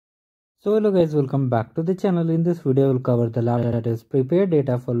So hello guys, welcome back to the channel. In this video we'll cover the lab that is prepare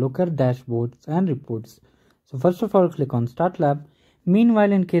data for Looker dashboards and reports. So first of all, click on start lab.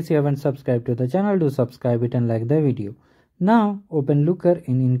 Meanwhile, in case you haven't subscribed to the channel, do subscribe it and like the video. Now open Looker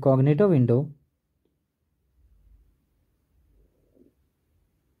in incognito window.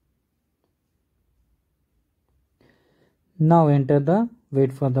 Now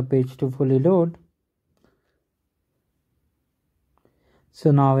wait for the page to fully load. So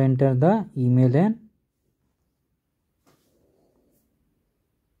now enter the email and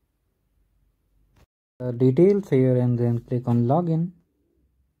the details here and then click on login.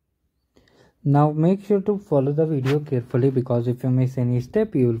 Now make sure to follow the video carefully because if you miss any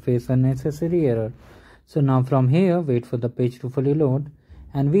step you will face unnecessary error. So now from here wait for the page to fully load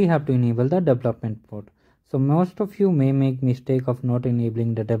and we have to enable the development mode. So most of you may make mistake of not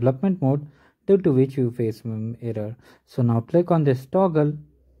enabling the development mode, due to which you face error. So now click on this toggle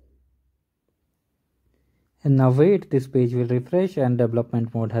and now wait, this page will refresh and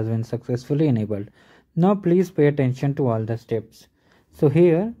development mode has been successfully enabled. Now please pay attention to all the steps. So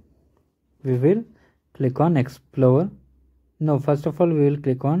here we will click on explore. No, first of all we will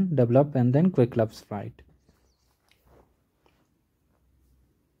click on develop and then Qwiklabs Arcade.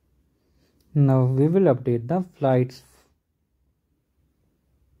 Now we will update the flights.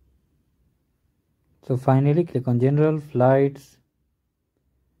 So finally click on general flights,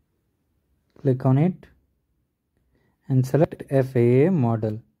 click on it and select FFA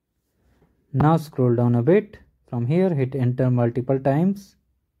Model. Now scroll down a bit. From here hit enter multiple times.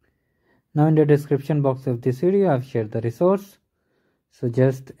 Now in the description box of this video I have shared the resource. So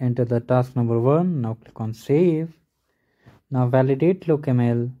just enter the task number 1. Now click on save. Now validate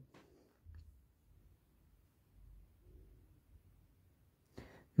LookML.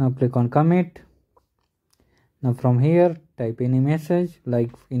 Now click on commit. Now from here type any message,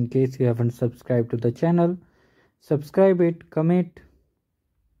 like in case you haven't subscribed to the channel, subscribe it, commit.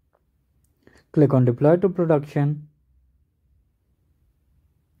 Click on deploy to production.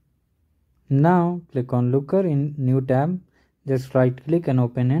 Now click on Looker in new tab. Just right click and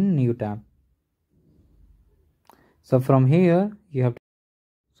open in new tab. So from here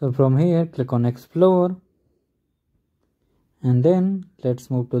click on explore. And then let's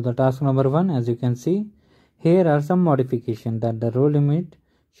move to the task number 1. As you can see, here are some modifications that the row limit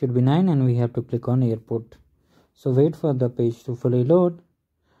should be 9 and we have to click on airport. So wait for the page to fully load.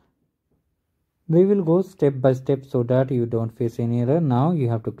 We will go step by step so that you don't face any error. Now you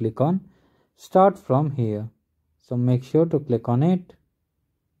have to click on start from here. So make sure to click on it.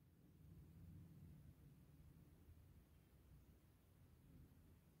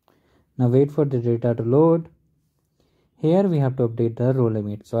 Now wait for the data to load. Here we have to update the row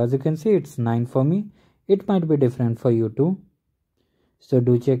limit. So as you can see, it's 9 for me. It might be different for you too. So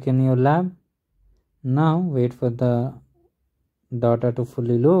do check in your lab. Now wait for the data to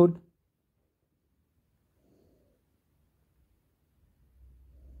fully load.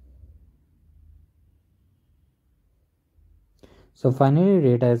 So finally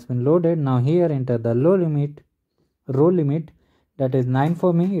data has been loaded. Now here enter the row limit that is 9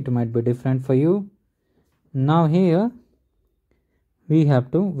 for me. It might be different for you. Now here we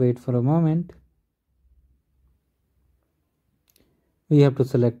have to wait for a moment. We have to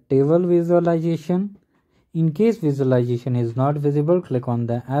select table visualization. In case visualization is not visible, click on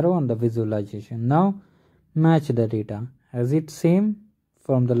the arrow on the visualization. Now match the data as it's same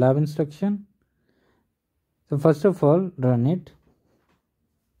from the lab instruction. So first of all run it.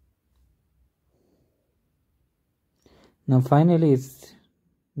 Now finally it's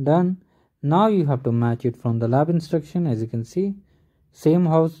done. Now you have to match it from the lab instruction. As you can see, same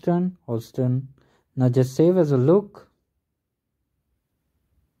Houston. Now just save as a look.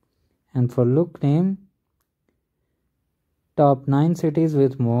 And for look name, top 9 cities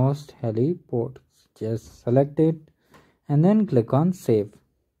with most heliports. Just select it and then click on save.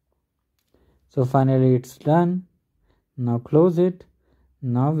 So finally it's done. Now close it.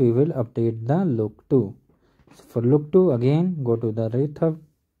 Now we will update the look 2. So for look 2 again go to the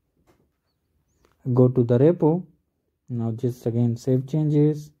repo. Now just again save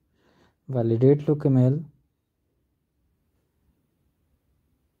changes, validate LookML,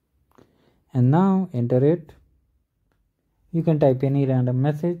 and now enter it. You can type any random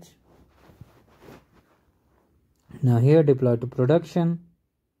message. Now here deploy to production.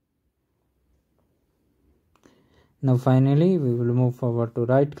 Now finally we will move forward to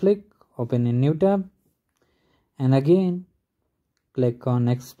right click, open a new tab, and again click on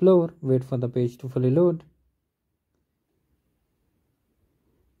explore. Wait for the page to fully load.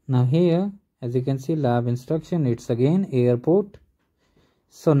 Now here as you can see lab instruction, it's again airport.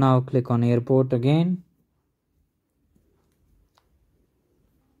 So now click on airport again.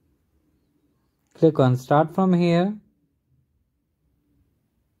 Click on start from here.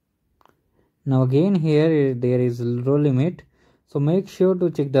 Now again here there is row limit. So make sure to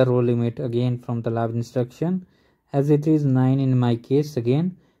check the row limit again from the lab instruction, as it is 9 in my case.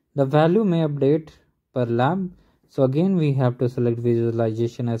 Again the value may update per lab. So again we have to select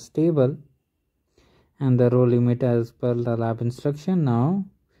visualization as table and the row limit as per the lab instruction. Now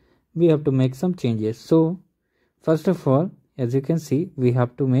we have to make some changes. So first of all, as you can see, we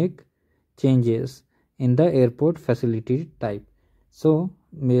have to make changes in the airport facility type. So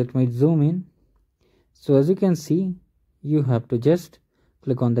let me zoom in. So as you can see, you have to just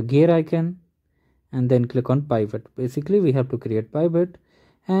click on the gear icon and then click on pivot. Basically we have to create pivot,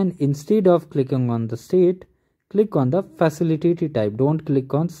 and instead of clicking on the state, click on the facility type. Don't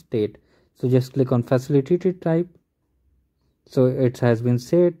click on state. So just click on facility type. So it has been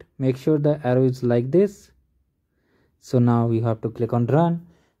set. Make sure the arrow is like this. So now you have to click on run.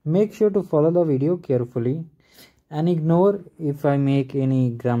 Make sure to follow the video carefully and ignore if I make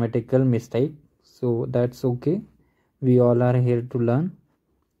any grammatical mistake. So that's okay. We all are here to learn.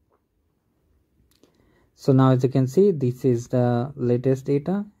 So now as you can see, this is the latest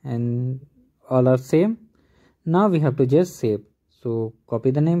data and all are same. Now we have to just save. So copy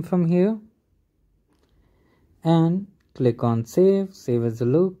the name from here and click on save as a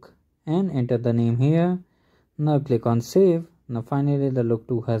look, and enter the name here. Now click on save. Now finally the look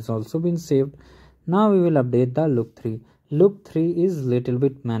 2 has also been saved. Now we will update the look 3. Look 3 is little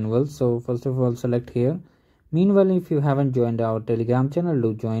bit manual. So first of all select here. Meanwhile, if you haven't joined our Telegram channel,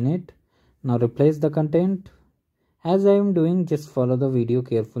 do join it. Now replace the content. As I am doing, just follow the video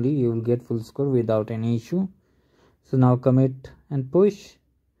carefully. You will get full score without any issue. So now commit and push.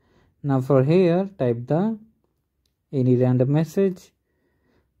 Now for here type the any random message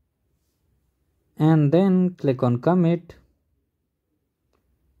and then click on commit.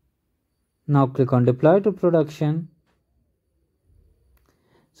 Now click on deploy to production.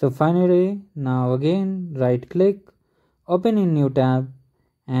 So finally now again right click, open in new tab,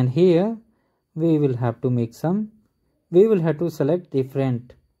 and here we will have to select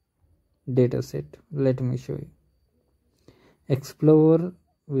different data set. Let me show you. Explore,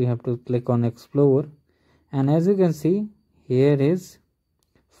 we have to click on explore, and as you can see here is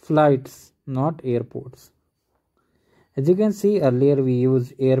flights, not airports. As you can see earlier we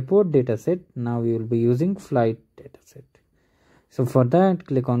used airport dataset, now we will be using flight dataset. So for that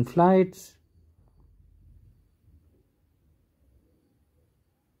click on flights,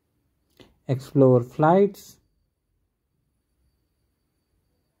 explore flights,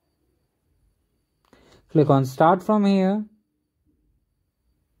 click on start from here.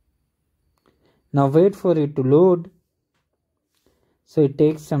 Now wait for it to load. So it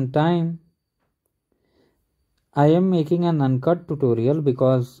takes some time. I am making an uncut tutorial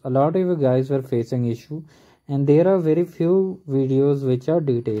because a lot of you guys were facing issue and there are very few videos which are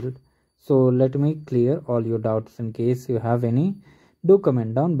detailed. So let me clear all your doubts. In case you have any, do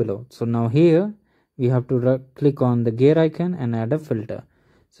comment down below. So now here we have to click on the gear icon and add a filter.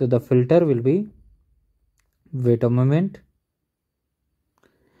 So the filter will be, wait a moment,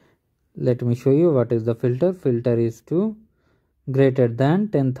 let me show you what is the filter. Filter is to greater than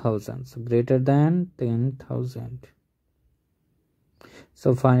 10,000. So greater than 10,000.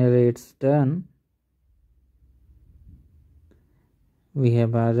 So finally it's done. We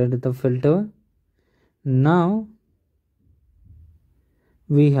have added the filter. Now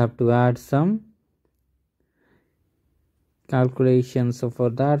we have to add some calculations. So for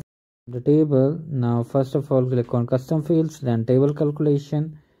that, the table. Now first of all click on custom fields, then table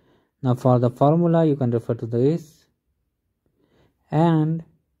calculation. Now for the formula you can refer to this. And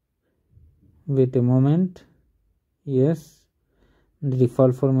wait a moment, yes, the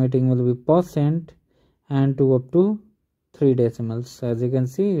default formatting will be % and 2 up to 3 decimals. As you can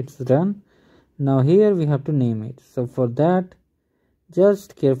see it's done. Now here we have to name it. So for that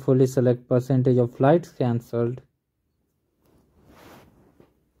just carefully select percentage of flights cancelled.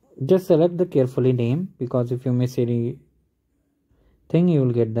 Just select the carefully name, because if you miss any thing you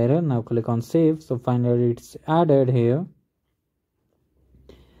will get the error. Now click on save. So finally it's added here.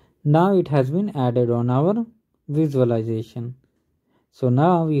 Now it has been added on our visualization. So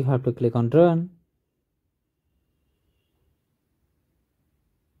now we have to click on run.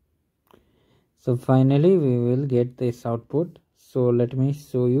 So finally we will get this output. So let me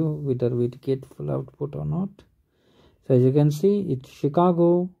show you whether we get full output or not. So as you can see it's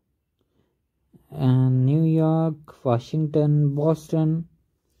Chicago and New York, Washington, Boston.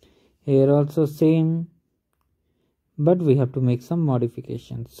 Here also same. but we have to make some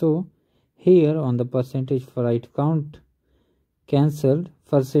modifications. So here on the percentage flight count cancelled,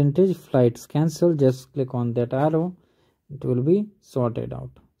 percentage flights cancelled, just click on that arrow, it will be sorted out.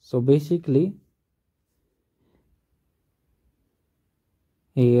 So basically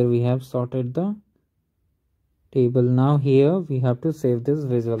here we have sorted the table. Now here we have to save this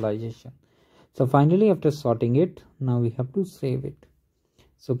visualization. So finally, after sorting it, now we have to save it.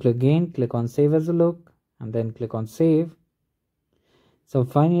 So click on save as a look and then click on save. So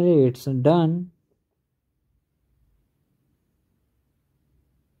finally it's done.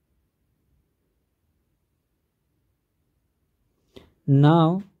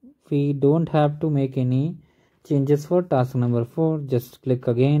 Now we don't have to make any changes for task number 4. Just click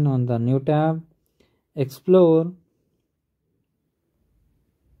again on the new tab, explore.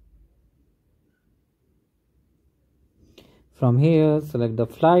 From here select the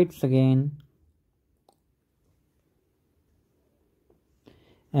flights again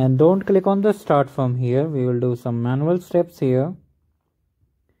and don't click on the start from here. We will do some manual steps here.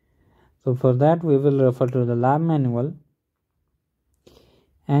 So for that we will refer to the lab manual.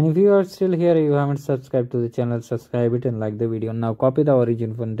 And if you are still here, you haven't subscribed to the channel, subscribe it and like the video. Now copy the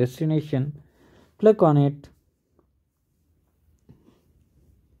origin from destination, click on it.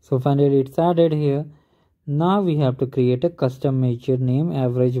 So finally it's added here. Now we have to create a custom measure name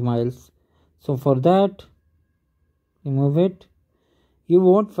average miles. So for that, remove it. You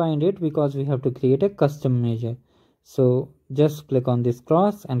won't find it because we have to create a custom measure. So just click on this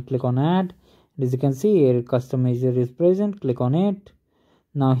cross and click on add. As you can see here, custom measure is present. Click on it.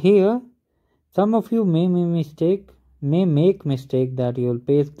 Now here, some of you may make mistake that you will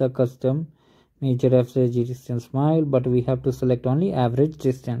paste the custom measure average distance mile, but we have to select only average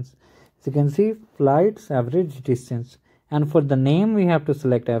distance. As you can see, flights average distance, and for the name we have to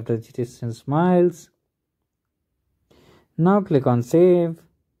select average distance miles. Now click on save.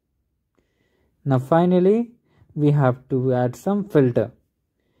 Now finally we have to add some filter,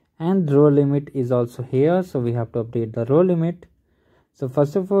 and row limit is also here, so we have to update the row limit. So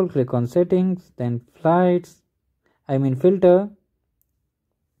first of all click on settings, then filter,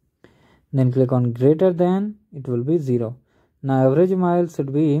 then click on greater than, it will be 0. Now average miles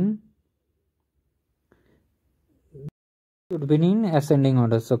should be in ascending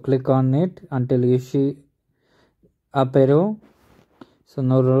order, so click on it until you see up arrow. So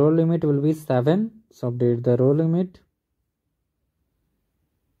now row limit will be 7, so update the row limit.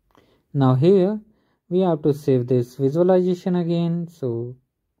 Now here we have to save this visualization again, so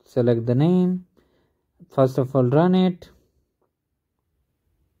select the name, first of all run it.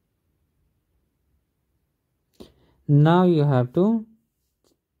 Now you have to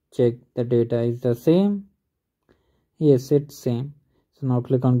check the data is the same. Yes, it's same. So now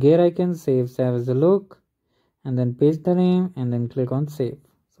click on gear icon, save as a look, and then paste the name and then click on save.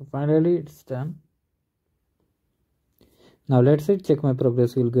 So finally it's done. Now let's say check my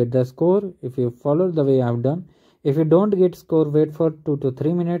progress. You will get the score if you follow the way I have done. If you don't get score, wait for 2 to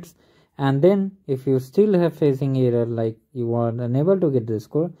 3 minutes, and then if you still have facing error like you are unable to get the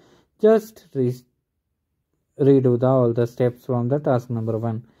score, just redo all the steps from the task number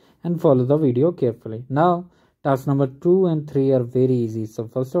 1 and follow the video carefully. Now task number 2 and 3 are very easy. So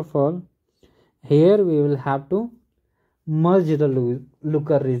first of all, here we will have to merge the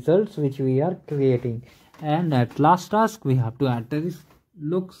looker results which we are creating, and at last task we have to add the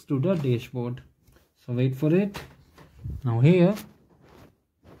looks to the dashboard. So wait for it. Now here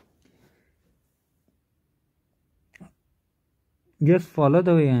just follow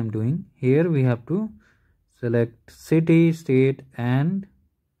the way I am doing. Here we have to select city, state and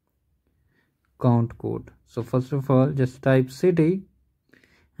count code. So first of all just type city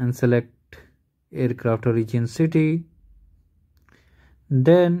and select aircraft origin city,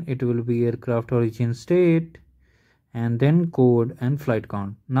 then it will be aircraft origin state and then code and flight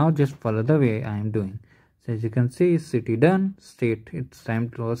count. Now just follow the way I am doing. So as you can see, city done, state, it's time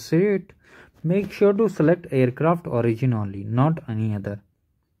to state. Make sure to select aircraft origin only, not any other.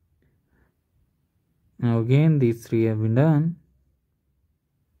 Now again these 3 have been done.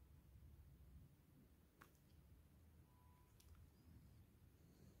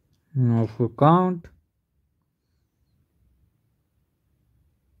 Now for count.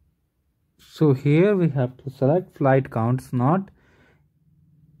 So here we have to select flight counts, not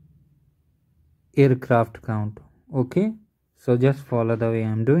aircraft count. Okay, so just follow the way I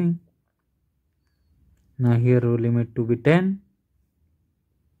am doing. Now here row limit to be 10.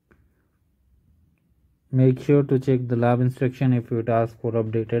 Make sure to check the lab instruction if it asks for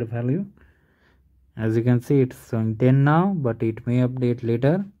updated value. As you can see, it's showing 10 now, but it may update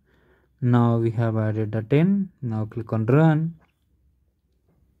later. Now we have added the 10. Now click on run.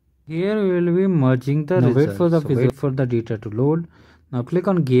 Here we will be merging the results. Wait for the data to load. Now click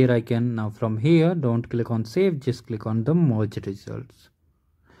on gear icon. Now from here, don't click on save, just click on the merge results.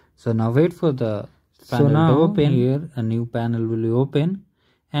 So now wait for the panel to open. Here a new panel will open,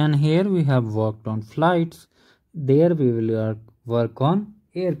 and here we have worked on flights. There we will work on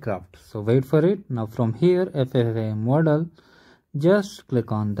aircraft. So wait for it. Now from here, FFA Model, just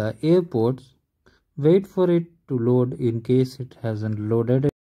click on the airports. Wait for it to load in case it hasn't loaded.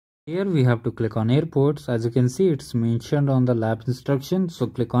 Here we have to click on airports. As you can see, it's mentioned on the lab instruction, so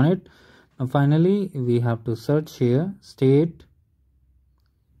click on it. Now finally we have to search here state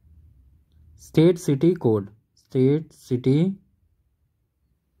city code, state city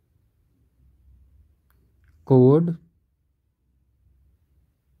code.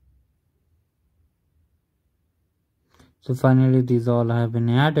 So finally these all have been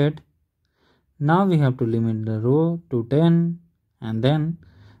added. Now we have to limit the row to 10, and then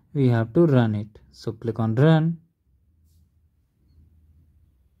we have to run it. So click on run.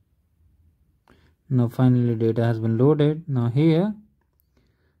 Now finally data has been loaded. Now here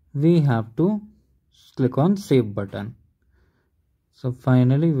we have to click on save button. So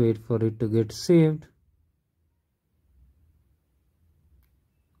finally wait for it to get saved.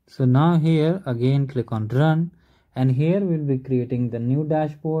 So now here again click on run, and here we'll be creating the new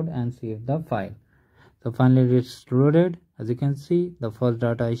dashboard and save the file. So finally it's loaded. As you can see, the first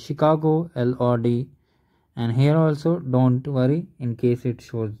data is Chicago LOD, and here also don't worry in case it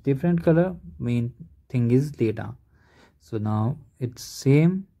shows different color, main thing is data. So now it's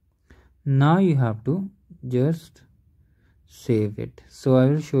same. Now you have to just save it. So I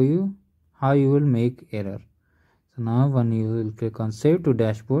will show you how you will make error. So now when you will click on save to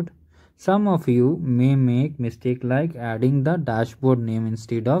dashboard, some of you may make mistake like adding the dashboard name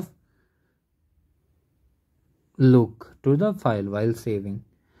instead of look to the file while saving.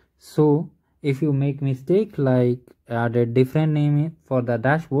 So if you make mistake like add a different name for the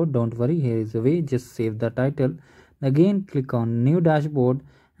dashboard, don't worry, here is a way. Just save the title, again click on new dashboard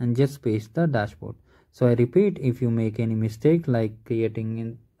and just paste the dashboard. So I repeat, if you make any mistake like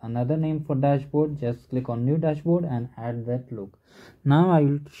creating another name for dashboard, just click on new dashboard and add that look. Now I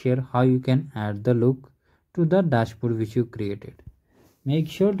will share how you can add the look to the dashboard which you created. Make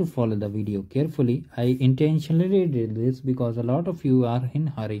sure to follow the video carefully. I intentionally did this because a lot of you are in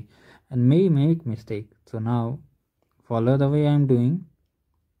hurry and may make mistake. So now follow the way I am doing.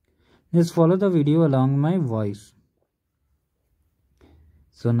 Just follow the video along my voice.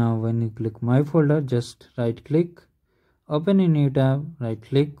 So now when you click my folder, just right click, open a new tab, right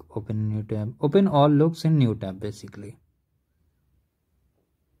click, open a new tab, open all looks in new tab basically.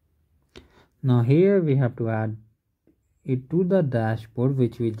 Now here we have to add it to the dashboard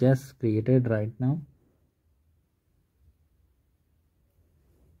which we just created right now.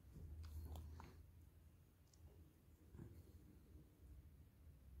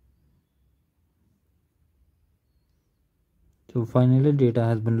 So finally data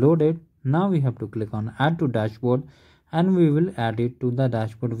has been loaded. Now we have to click on add to dashboard and we will add it to the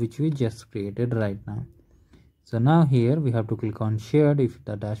dashboard which we just created right now. So now here we have to click on shared if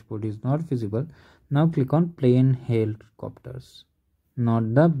the dashboard is not visible. Now click on plain helicopters,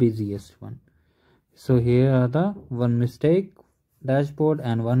 not the busiest one. So here are the one mistake dashboard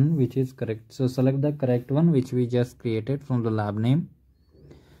and one which is correct. So select the correct one which we just created from the lab name.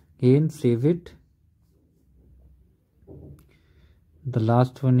 Again save it. The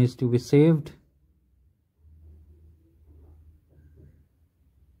last one is to be saved.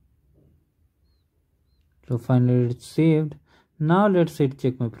 So finally it's saved. Now let's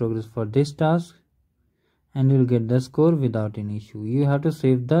check my progress for this task and you'll get the score without any issue. You have to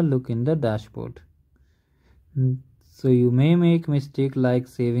save the look in the dashboard. So you may make mistake like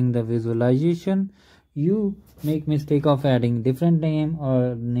saving the visualization. You make mistake of adding different name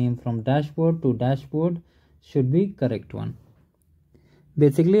or name from dashboard to dashboard should be correct one.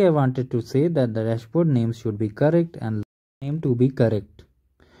 Basically I wanted to say that the dashboard name should be correct and name to be correct.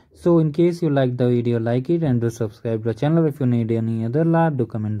 So in case you like the video, like it and do subscribe to the channel. If you need any other lab, do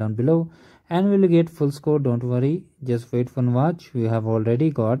comment down below and we will get full score. Don't worry, just wait for watch. We have already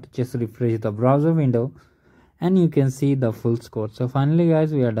got. Just refresh the browser window and you can see the full score. So finally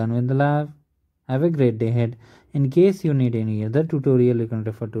guys, we are done with the lab. Have a great day ahead. In case you need any other tutorial, you can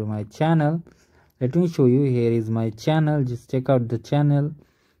refer to my channel. Let me show you. Here is my channel. Just check out the channel.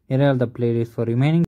 Here are the playlists for remaining